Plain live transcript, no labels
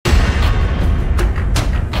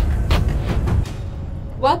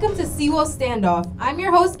Welcome to Seawolves Standoff. I'm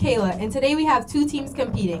your host, Kayla, and today we have two teams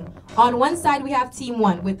competing. On one side, we have Team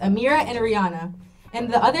 1 with Amira and Ariana, and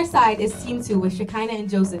the other side is Team 2 with Shekinah and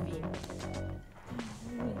Josephine.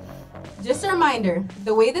 Just a reminder,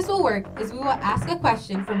 the way this will work is we will ask a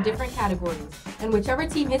question from different categories, and whichever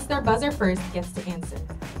team hits their buzzer first gets to answer.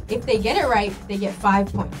 If they get it right, they get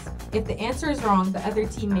 5 points. If the answer is wrong, the other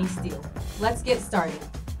team may steal. Let's get started.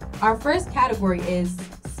 Our first category is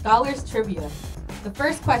Scholars Trivia. The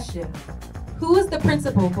first question, who was the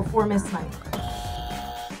principal before Miss Mike?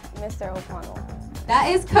 Mr. O'Connell. That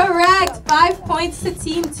is correct. 5 points to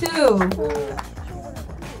Team 2.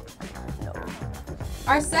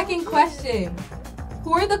 Our second question,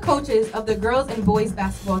 who are the coaches of the girls and boys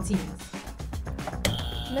basketball teams?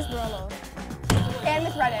 Miss Borello. And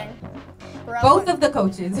Miss Redding. Both of the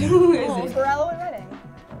coaches. Who is it? Borello and Redding.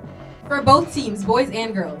 For both teams, boys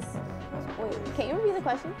and girls. Wait, can you repeat the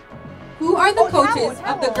question? Who are the coaches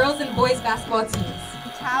Towel. of the girls and boys basketball teams?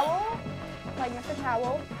 Towel, like Mr.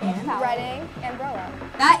 Towel, And Redding, and Borello.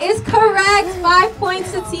 that is correct. 5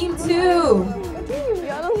 points to Team 2. Y'all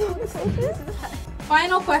don't know the coaches?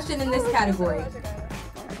 Final question in this category.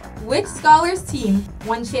 Which Scholars team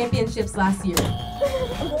won championships last year?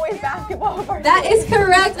 Boys basketball. That is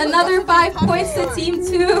correct. Another 5 points to Team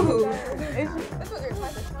 2.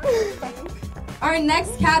 Our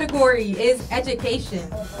next category is education.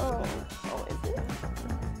 Oh, is it?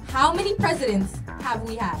 How many presidents have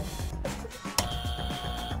we had?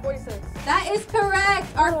 46. That is correct.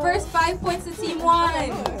 Our first 5 points to Team 1.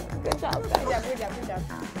 Good job, guys. Good job.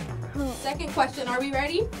 Second question, are we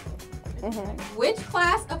ready? Which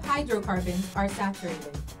class of hydrocarbons are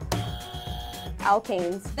saturated?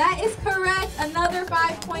 Alkanes. That is correct. Another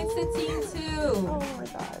 5 points to Team 2. Oh my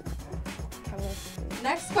god. Chemistry.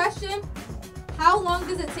 Next question. How long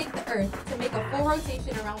does it take the Earth to make a full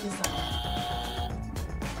rotation around the Sun?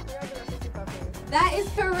 365 days. That is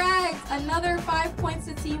correct. Another 5 points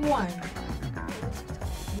to Team 1.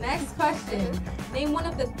 Next question. Name one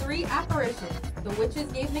of the 3 apparitions the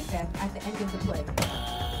witches gave Macbeth at the end of the play.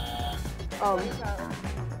 Who was that?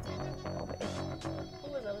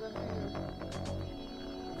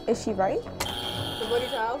 Is she right? The Bloody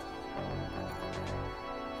Child.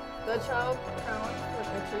 The child crowned with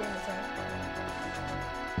the tree in the center.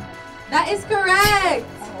 That is correct.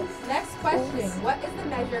 Next question. What is the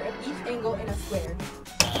measure of each angle in a square?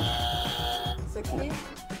 60.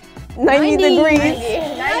 90 degrees.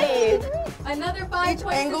 90. Another 5 points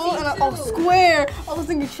Angle to and Team 2. square. I was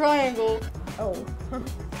thinking triangle. Oh.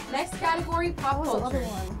 Next category, pop What was the other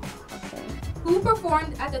culture. one? Okay. Who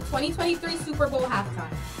performed at the 2023 Super Bowl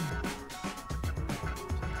halftime?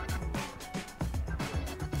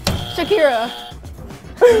 Shakira.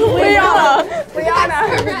 Rihanna.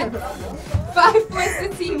 That's correct. 5 points to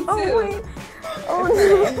Team 2. Oh wait. Oh no.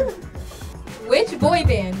 Which boy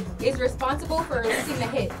band is responsible for releasing the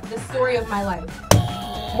hit, The Story of My Life?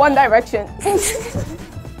 One Direction. That is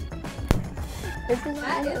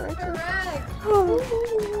correct.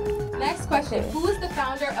 Next question. Who is the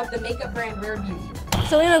founder of the makeup brand Rare Beauty?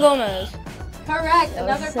 Selena Gomez. Correct. That was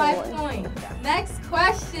Another so 5 one. points. Next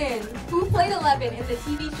question. Who played 11 in the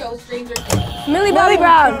TV show Stranger Things? Millie Bobby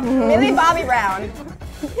Brown. Millie Bobby Brown.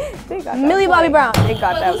 Millie Bobby Brown. They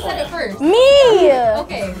got But that who said it point. first? Me.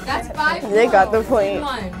 Okay, that's 5 They got the points.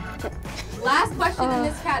 point. 1. Last question in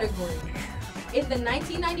this category. In the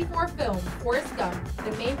 1994 film Forrest Gump,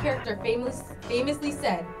 the main character famously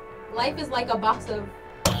said, "Life is like a box of..."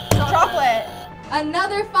 Chocolate.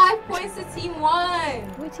 Another 5 points to Team 1.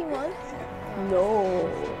 Wait, team 1? No.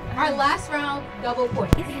 Our last round, double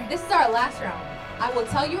points. This is our last round. I will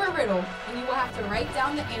tell you a riddle, and you will have to write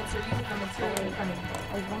down the answer using the material in front of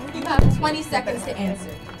you. You have 20 seconds to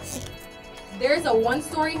answer. There is a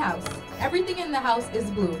 1-story house. Everything in the house is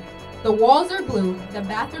blue. The walls are blue. The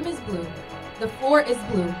bathroom is blue. The floor is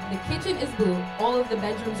blue. The kitchen is blue. All of the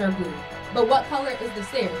bedrooms are blue. But what color is the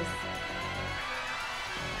stairs?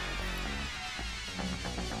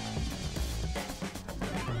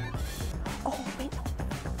 Oh, wait.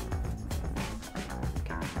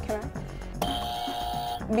 Can I?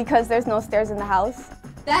 Because there's no stairs in the house.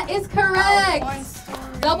 That is correct.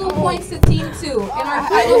 Double points to Team 2. And our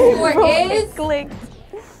final score is Clicked.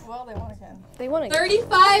 Well, they won again. They want to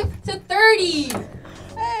 35 to 30.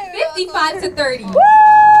 55 to 30. Oh,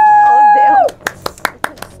 damn.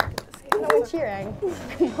 No one cheering.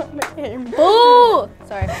 Ooh.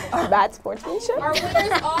 Sorry. Bad sportsmanship. Our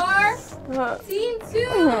winners are Team 2.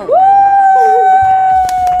 Woo!